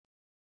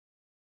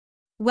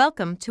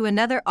Welcome to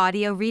another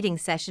audio reading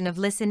session of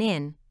Listen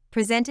In,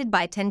 presented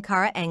by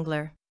Tenkara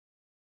Angler.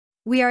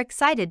 We are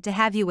excited to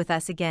have you with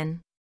us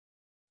again.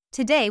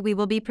 Today we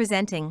will be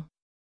presenting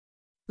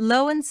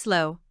Low and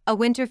Slow, a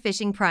Winter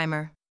Fishing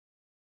Primer.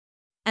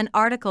 An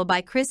article by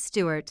Chris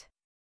Stewart.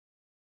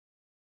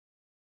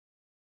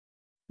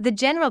 The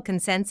general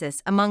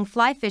consensus among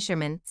fly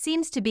fishermen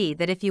seems to be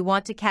that if you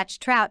want to catch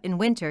trout in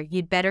winter,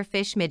 you'd better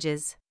fish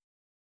midges.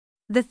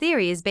 The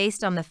theory is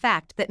based on the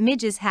fact that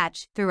midges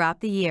hatch throughout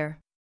the year.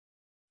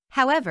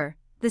 However,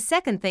 the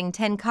second thing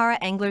Tenkara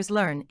anglers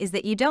learn is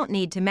that you don't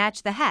need to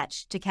match the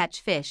hatch to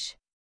catch fish.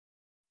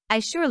 I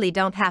surely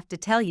don't have to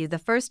tell you the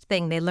first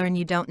thing they learn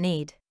you don't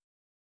need.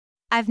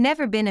 I've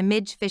never been a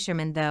midge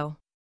fisherman though.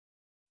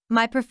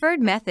 My preferred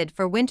method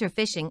for winter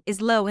fishing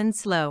is low and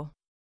slow.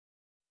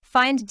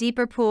 Find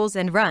deeper pools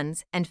and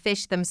runs and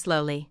fish them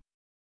slowly.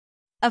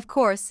 Of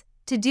course,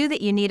 to do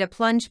that you need a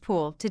plunge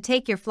pool to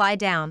take your fly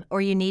down,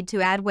 or you need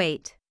to add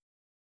weight.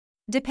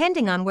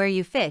 Depending on where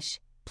you fish,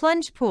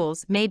 plunge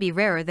pools may be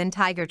rarer than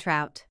tiger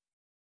trout.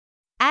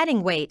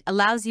 Adding weight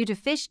allows you to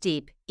fish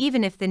deep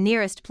even if the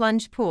nearest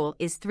plunge pool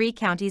is 3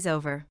 counties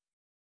over.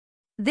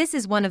 This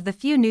is one of the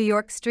few New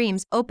York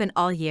streams open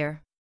all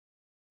year.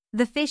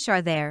 The fish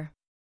are there.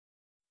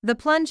 The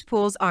plunge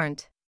pools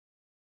aren't.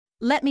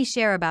 Let me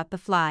share about the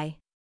fly.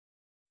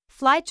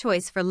 Fly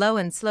choice for low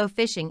and slow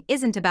fishing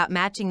isn't about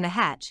matching the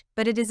hatch,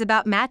 but it is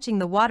about matching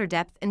the water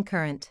depth and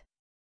current.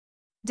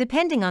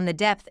 Depending on the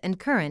depth and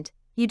current,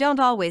 you don't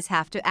always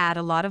have to add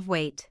a lot of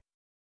weight.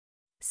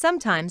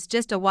 Sometimes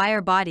just a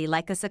wire body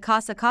like a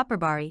Sakasa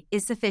copperbari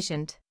is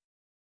sufficient.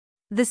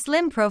 The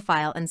slim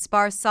profile and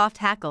sparse soft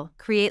hackle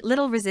create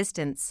little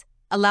resistance,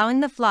 allowing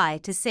the fly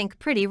to sink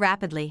pretty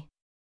rapidly.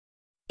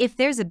 If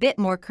there's a bit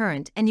more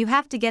current and you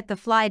have to get the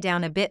fly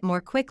down a bit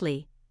more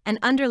quickly, an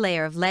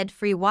underlayer of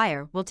lead-free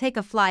wire will take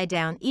a fly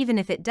down even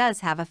if it does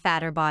have a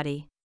fatter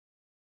body.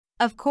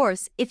 Of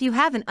course, if you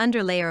have an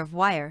underlayer of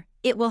wire,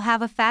 it will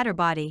have a fatter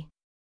body.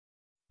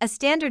 A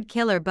standard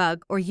killer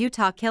bug or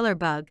Utah killer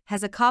bug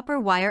has a copper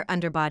wire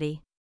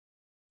underbody.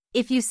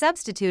 If you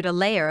substitute a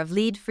layer of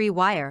lead-free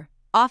wire,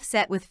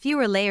 offset with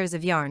fewer layers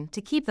of yarn to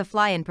keep the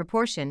fly in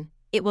proportion,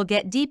 it will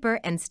get deeper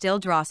and still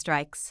draw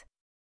strikes.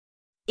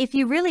 If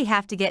you really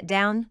have to get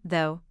down,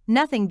 though,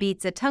 nothing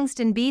beats a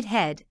tungsten bead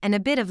head and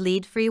a bit of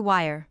lead-free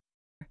wire.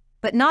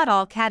 But not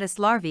all caddis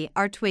larvae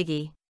are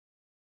twiggy.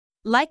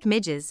 Like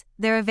midges,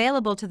 they're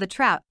available to the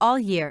trout all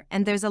year,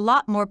 and there's a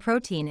lot more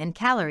protein and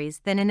calories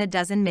than in a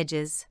dozen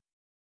midges.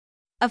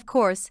 Of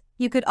course,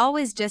 you could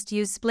always just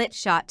use split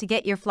shot to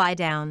get your fly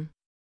down.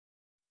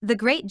 The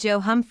great Joe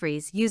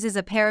Humphreys uses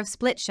a pair of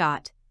split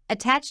shot,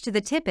 attached to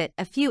the tippet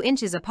a few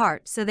inches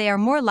apart, so they are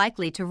more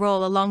likely to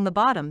roll along the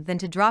bottom than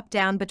to drop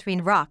down between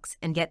rocks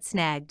and get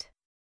snagged.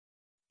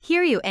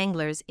 Kiryu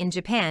anglers in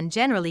Japan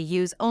generally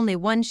use only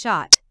one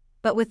shot,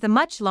 but with the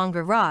much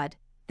longer rod,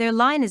 their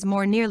line is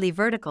more nearly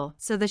vertical,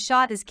 so the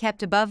shot is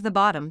kept above the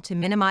bottom to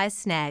minimize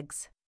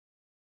snags.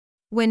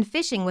 When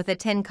fishing with a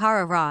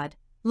Tenkara rod,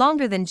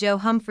 longer than Joe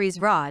Humphreys'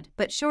 rod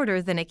but shorter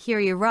than a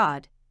Kiryu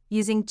rod,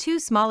 using 2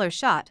 smaller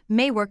shot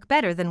may work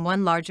better than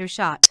 1 larger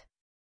shot.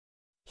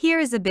 Here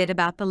is a bit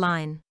about the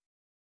line.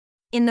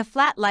 In the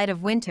flat light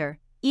of winter,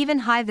 even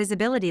high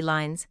visibility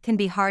lines can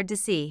be hard to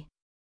see.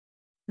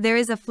 There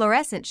is a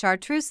fluorescent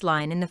chartreuse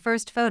line in the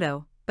first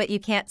photo, but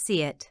you can't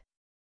see it.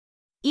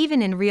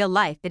 Even in real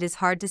life it is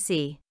hard to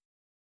see.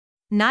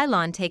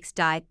 Nylon takes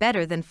dye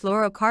better than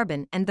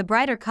fluorocarbon, and the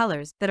brighter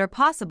colors that are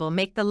possible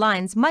make the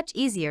lines much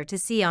easier to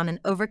see on an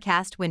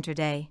overcast winter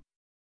day.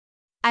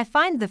 I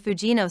find the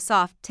Fujino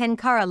Soft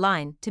Tenkara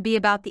line to be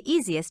about the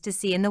easiest to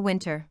see in the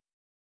winter.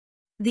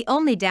 The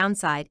only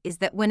downside is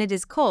that when it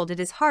is cold it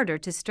is harder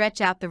to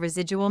stretch out the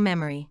residual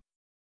memory.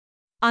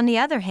 On the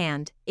other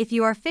hand, if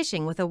you are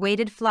fishing with a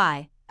weighted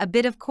fly, a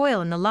bit of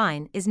coil in the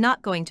line is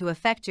not going to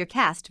affect your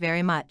cast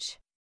very much.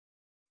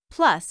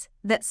 Plus,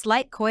 that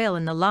slight coil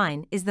in the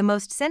line is the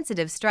most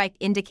sensitive strike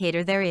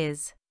indicator there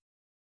is.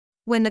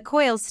 When the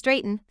coils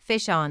straighten,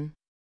 fish on.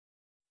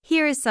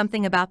 Here is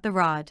something about the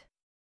rod.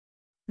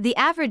 The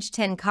average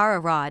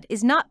Tenkara rod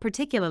is not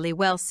particularly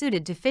well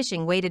suited to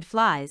fishing weighted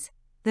flies.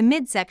 The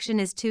midsection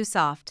is too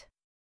soft.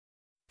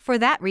 For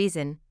that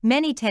reason,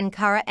 many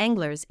Tenkara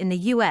anglers in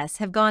the US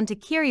have gone to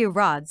Kiryu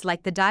rods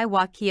like the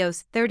Daiwa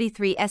Kios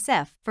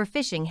 33SF for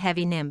fishing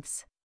heavy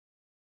nymphs.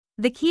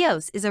 The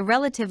Kios is a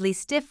relatively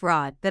stiff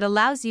rod that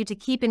allows you to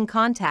keep in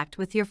contact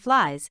with your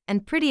flies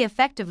and pretty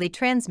effectively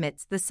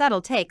transmits the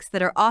subtle takes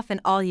that are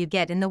often all you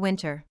get in the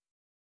winter.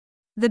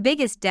 The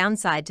biggest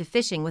downside to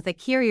fishing with a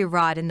Kiryu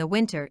rod in the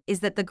winter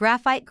is that the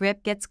graphite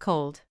grip gets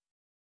cold.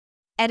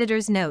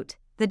 Editor's note: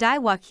 the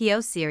Daiwa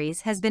Kios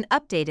series has been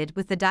updated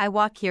with the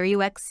Daiwa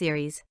Kiryu X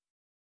series.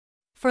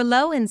 For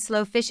low and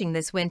slow fishing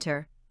this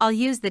winter, I'll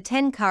use the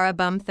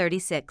TenkaraBum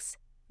 36,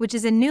 which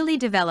is a newly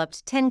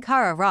developed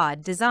Tenkara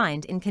rod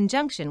designed in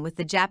conjunction with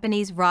the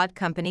Japanese rod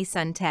company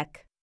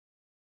Suntech.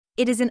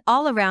 It is an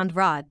all-around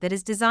rod that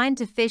is designed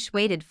to fish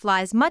weighted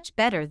flies much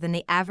better than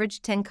the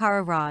average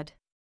Tenkara rod.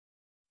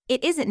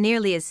 It isn't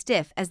nearly as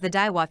stiff as the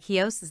Daiwa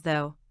Kios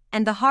though,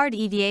 and the hard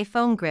EVA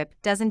foam grip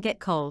doesn't get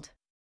cold.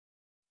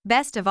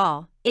 Best of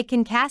all, it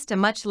can cast a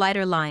much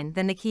lighter line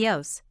than the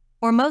Chios,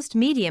 or most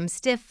medium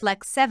stiff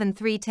Flex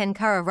 7.3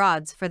 Tenkara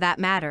rods for that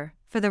matter.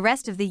 For the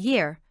rest of the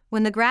year,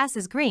 when the grass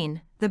is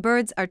green, the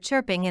birds are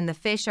chirping and the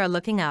fish are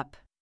looking up.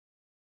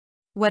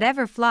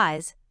 Whatever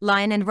flies,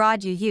 line and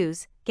rod you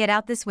use, get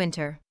out this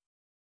winter.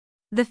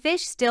 The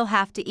fish still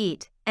have to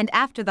eat, and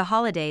after the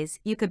holidays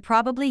you could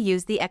probably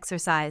use the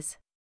exercise.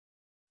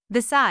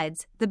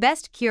 Besides, the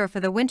best cure for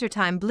the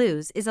wintertime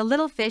blues is a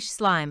little fish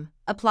slime,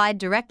 applied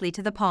directly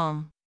to the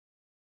palm.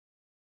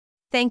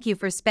 Thank you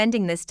for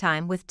spending this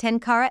time with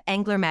Tenkara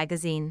Angler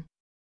magazine.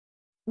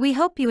 We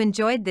hope you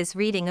enjoyed this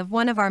reading of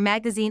one of our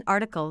magazine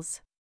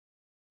articles.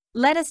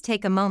 Let us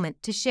take a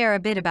moment to share a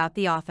bit about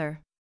the author.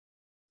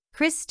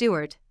 Chris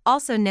Stewart,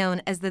 also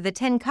known as the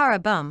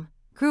TenkaraBum,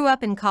 grew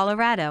up in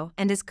Colorado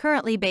and is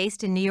currently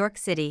based in New York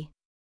City.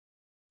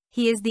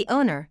 He is the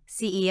owner,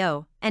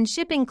 CEO, and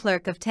shipping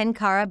clerk of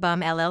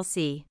TenkaraBum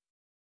LLC.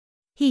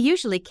 He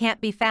usually can't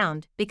be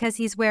found because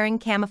he's wearing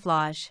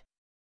camouflage.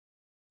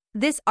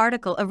 This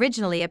article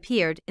originally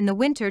appeared in the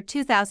winter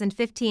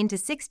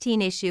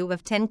 2015-16 issue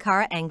of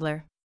Tenkara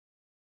Angler.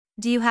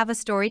 Do you have a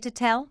story to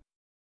tell?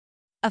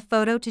 A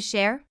photo to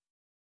share?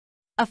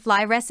 A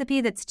fly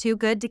recipe that's too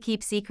good to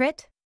keep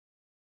secret?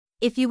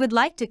 If you would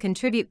like to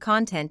contribute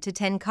content to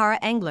Tenkara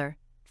Angler,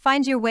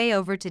 find your way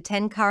over to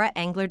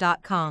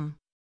TenkaraAngler.com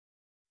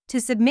to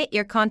submit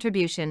your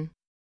contribution.